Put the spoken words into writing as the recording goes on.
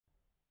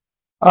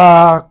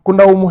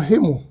Kuna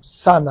umuhimu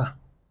sana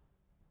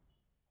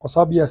kwa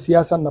sababu ya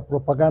siasa na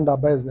propaganda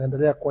ambayo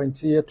zinaendelea kwa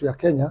nchi yetu ya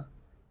Kenya.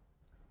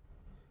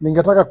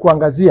 Ningetaka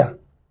kuangazia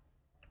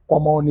kwa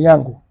maoni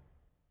yangu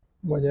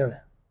mwenyewe.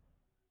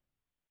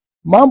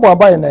 Mambo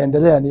ambayo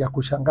yanaendelea ni ya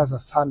kushangaza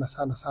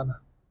sana.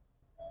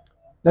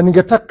 Na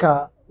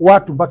ningetaka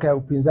watu mpaka ya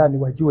upinzani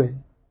wajue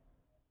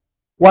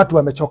watu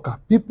wamechoka.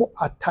 People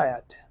are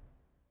tired.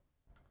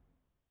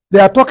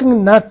 They are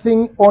talking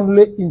nothing,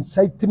 only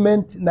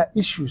incitement na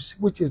issues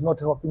which is not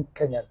helping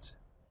Kenyans.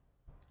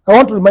 I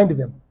want to remind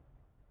them,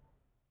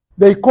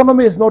 the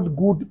economy is not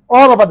good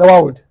all over the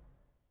world,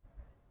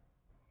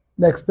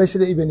 and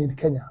especially even in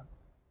Kenya.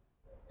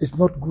 It's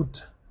not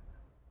good.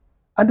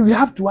 And we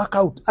have to work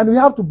out, and we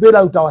have to bail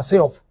out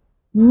ourselves.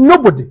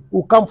 Nobody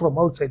will come from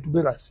outside to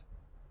bail us.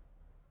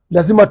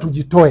 Lazima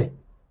tujitoe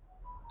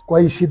kwa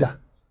hii shida.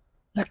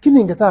 Lakini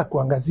ningetaka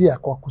kuangazia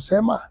kwa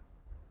kusema,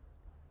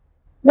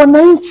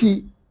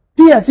 wananchi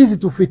pia sisi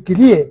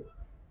tufikirie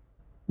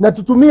na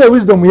tutumie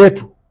wisdom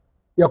yetu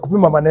ya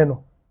kupima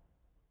maneno.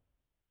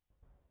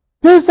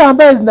 Pesa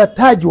ambaye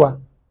zinatajwa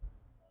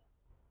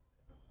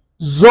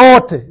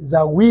zote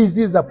za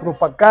wizi, za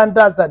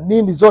propaganda, za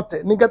nini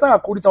zote, ningetaka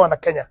kuuliza wana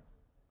Kenya,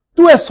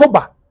 tuwe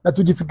soba na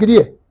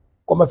tujifikirie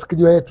kwa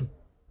mafikirio yetu.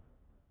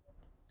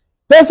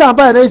 Pesa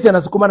ambaye rais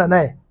anasukumana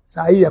naye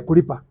saa hii ya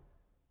kulipa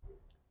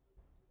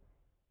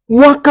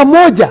mwaka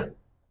moja,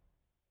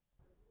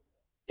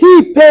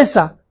 hii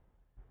pesa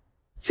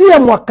si ya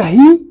mwaka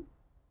hii,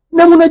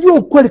 na mnajua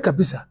ukweli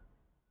kabisa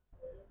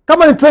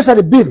kama ni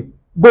treasury bill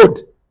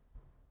board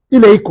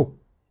ile iko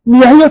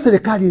ni ya hiyo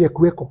serikali ile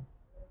kuweko.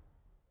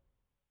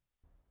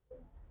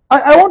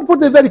 I want to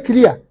put it very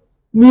clear,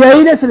 ni ya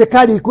ile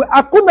serikali iko.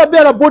 Hakuna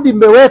bill board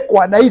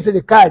imewekwa na hii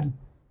serikali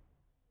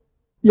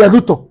ya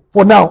Ruto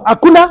for now.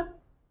 Hakuna.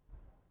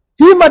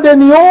 Hii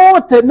madeni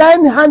yote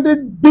 900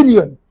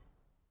 billion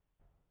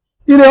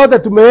ile yote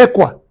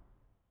tumewekwa,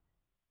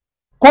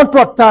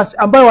 contractors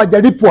ambayo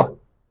wajalipwa,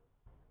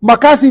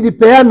 makasi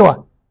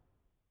ilipeanwa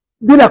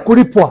bila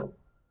kulipwa,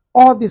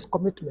 all this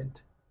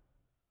commitment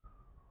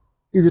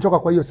ilitoka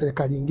kwa hiyo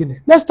serikali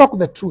nyingine. Let's talk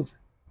the truth,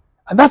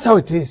 and that's how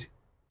it is.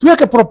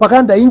 Tuweke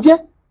propaganda nje,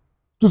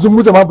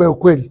 tuzungumze mambo ya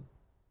ukweli.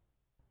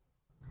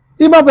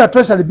 Hii mambo ya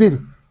treasury bill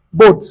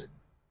boards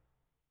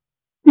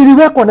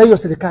iliwekwa na hiyo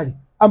serikali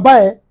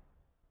ambaye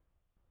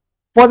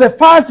for the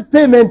first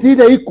payment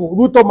ile iko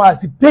Ruto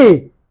must pay,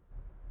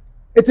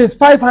 it is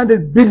 500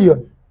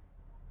 billion,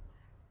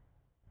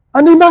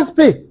 and he must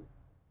pay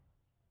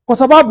kwa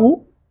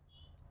sababu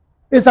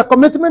is a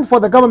commitment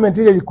for the government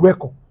ile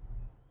ilikuweko.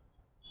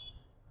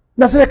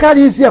 Na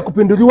serikali hii si ya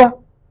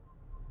kupinduliwa,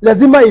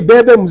 lazima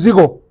ibebe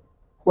mzigo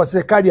wa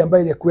serikali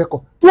ambayo ile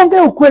kuweko. Tuongee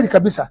ukweli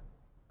kabisa.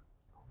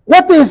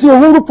 What is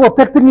Uhuru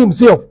protecting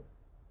himself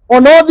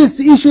on all this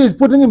issue, is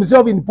putting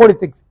himself in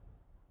politics?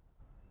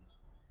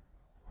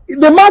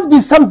 There must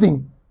be something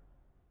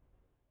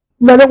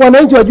na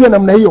wananchi wajue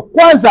namna hiyo.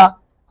 Kwanza,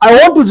 I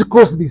want to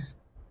disclose this.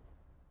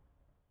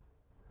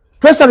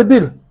 Treasury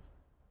bill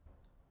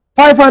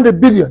 500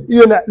 billion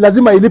hiyo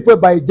lazima ilipwe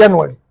by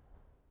January.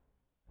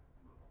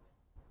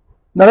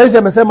 Na rais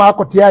amesema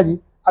hako tayari,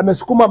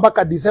 amesukuma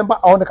mpaka December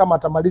aone kama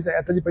atamaliza,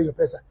 atalipa hiyo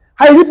pesa.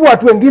 Hailipwi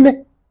watu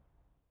wengine,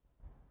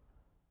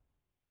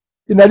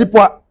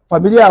 inalipwa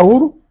familia ya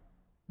Uhuru,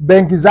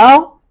 benki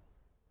zao.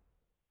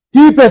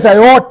 Hii pesa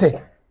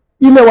yote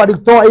ile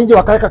walitoa nje,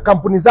 wakaweka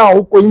kampuni zao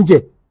huko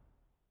nje,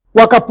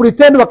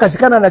 wakapretend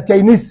wakashikana na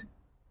Chinese.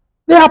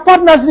 They are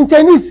partners in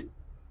Chinese.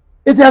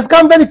 It has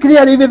come very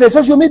clearly in the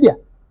social media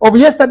of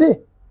yesterday.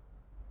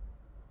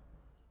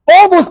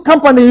 All those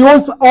companies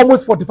owns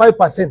almost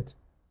 45%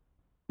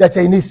 ya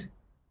Chinese.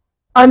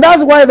 And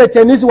that's why the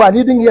Chinese were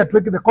leading here to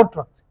take the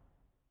contract.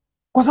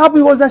 Kwa sababu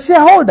he was a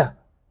shareholder.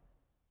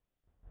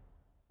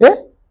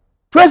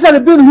 Treasury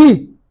bill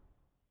hii,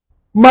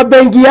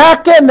 mabengi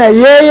yake na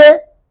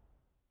yeye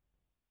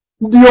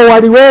ndio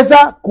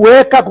waliweza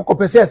kuweka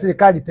kukopesea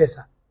serikali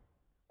pesa.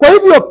 Kwa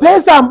hivyo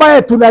pesa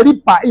ambaye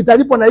tunalipa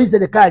italipwa na hii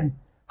serikali,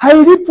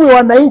 hailipwi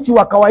wananchi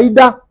wa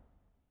kawaida,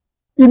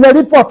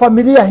 inalipwa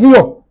familia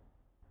hiyo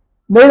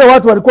na ile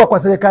watu walikuwa kwa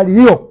serikali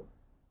hiyo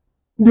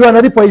ndio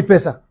wanalipwa hii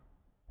pesa.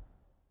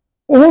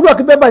 Uhuru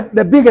akibeba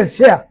the biggest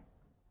share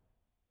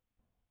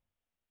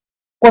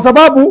kwa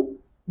sababu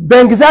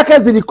benki zake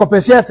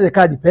zilikopeshea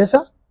serikali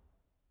pesa.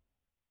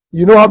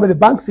 You know how many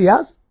banks he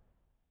has?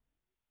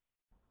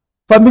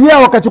 Familia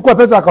wakachukua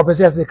pesa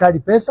wakopeshea serikali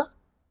pesa,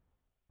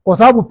 kwa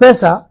sababu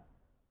pesa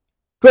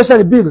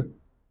treasury bill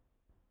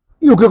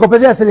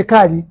ukikopeshea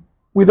serikali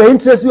with the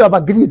interest you have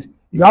agreed,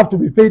 you have to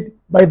be paid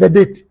by the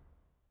date.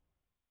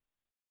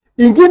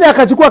 Ingine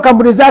akachukua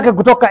kampuni zake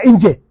kutoka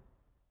nje,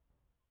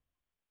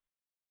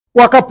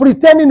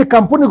 wakapretend ni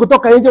kampuni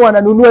kutoka nje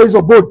wananunua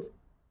hizo board,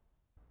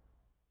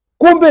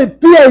 kumbe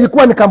pia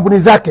ilikuwa ni kampuni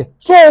zake.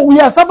 So we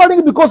are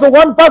suffering because of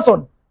one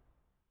person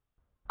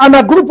and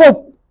a group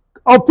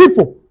of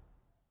people.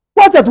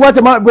 Wacha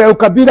tuwache mambo ya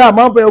ukabila,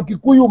 mambo ya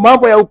ukikuyu,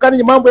 mambo ya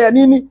ukani, mambo ya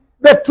nini.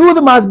 The truth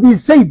must be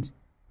said,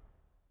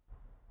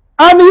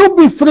 and you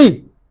be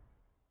free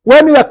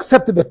when you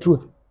accept the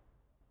truth.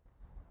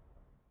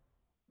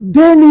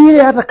 Deni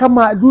ile hata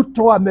kama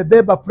Ruto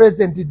amebeba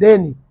president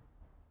deni,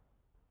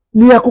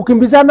 ni ya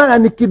kukimbizana na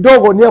ni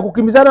kidogo, ni ya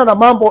kukimbizana na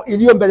mambo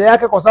iliyo mbele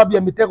yake kwa sababu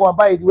ya mitego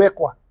ambayo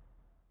iliwekwa.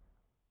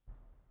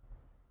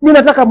 Mimi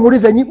nataka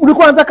muulize,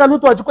 mlikuwa nataka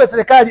Ruto achukue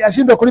serikali,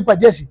 ashindwe kulipa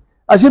jeshi,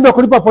 ashindwe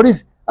kulipa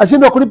polisi,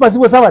 ashindwe kulipa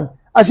civil servant,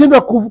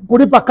 ashindwe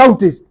kulipa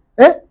counties,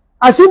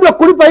 ashindwe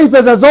kulipa hizo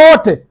pesa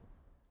zote?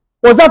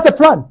 Was that the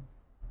plan?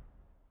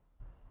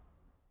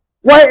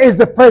 Why is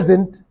the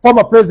president,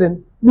 former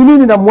president, ni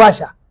nini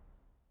namwasha?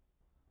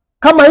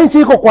 Kama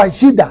nchi iko kwa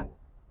shida,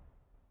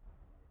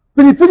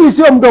 pilipili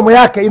sio mdomo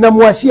yake,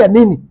 inamwashia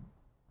nini?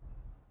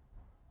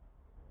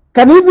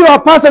 Can he be a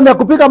person ya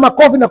kupiga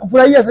makofi na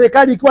kufurahia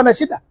serikali ikiwa na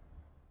shida?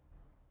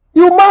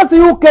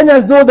 You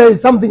Kenyans know there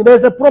is something, there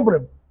is a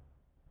problem.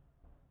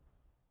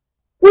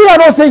 We are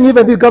not saying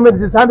even this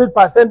government is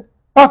 100%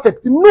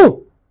 perfect,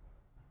 no.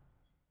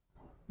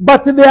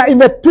 But they are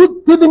in a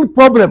teething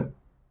problem,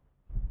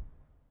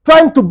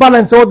 trying to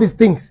balance all these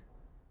things.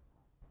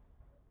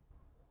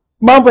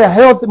 Mambo ya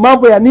health,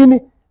 mambo ya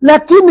nini.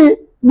 Lakini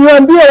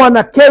niambie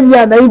wana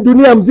Kenya na hii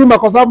dunia mzima,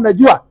 kwa sababu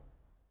najua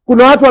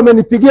kuna watu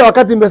wamenipigia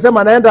wakati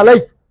nimesema naenda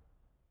live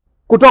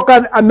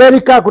kutoka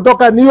America,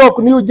 kutoka New York,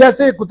 New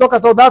Jersey,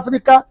 kutoka South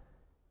Africa,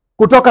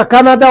 kutoka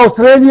Canada,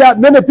 Australia.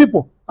 Many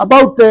people,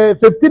 about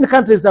 15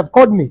 countries have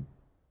called me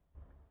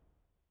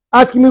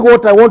asking me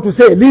what I want to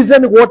say.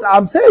 Listen what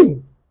I'm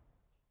saying.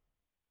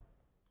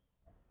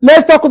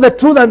 Let's talk the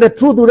truth, and the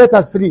truth will let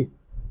us free.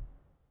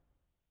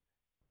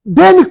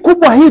 Deni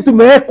kubwa hii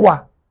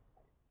tumewekwa.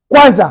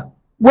 Kwanza,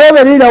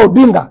 wewe Raila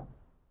Odinga,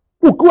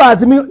 ukiwa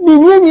Azimio, ni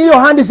nyinyi hiyo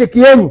handshake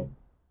yenu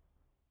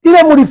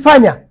ile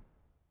mlifanya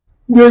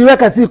ndio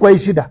iliweka sisi kwa hii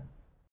shida.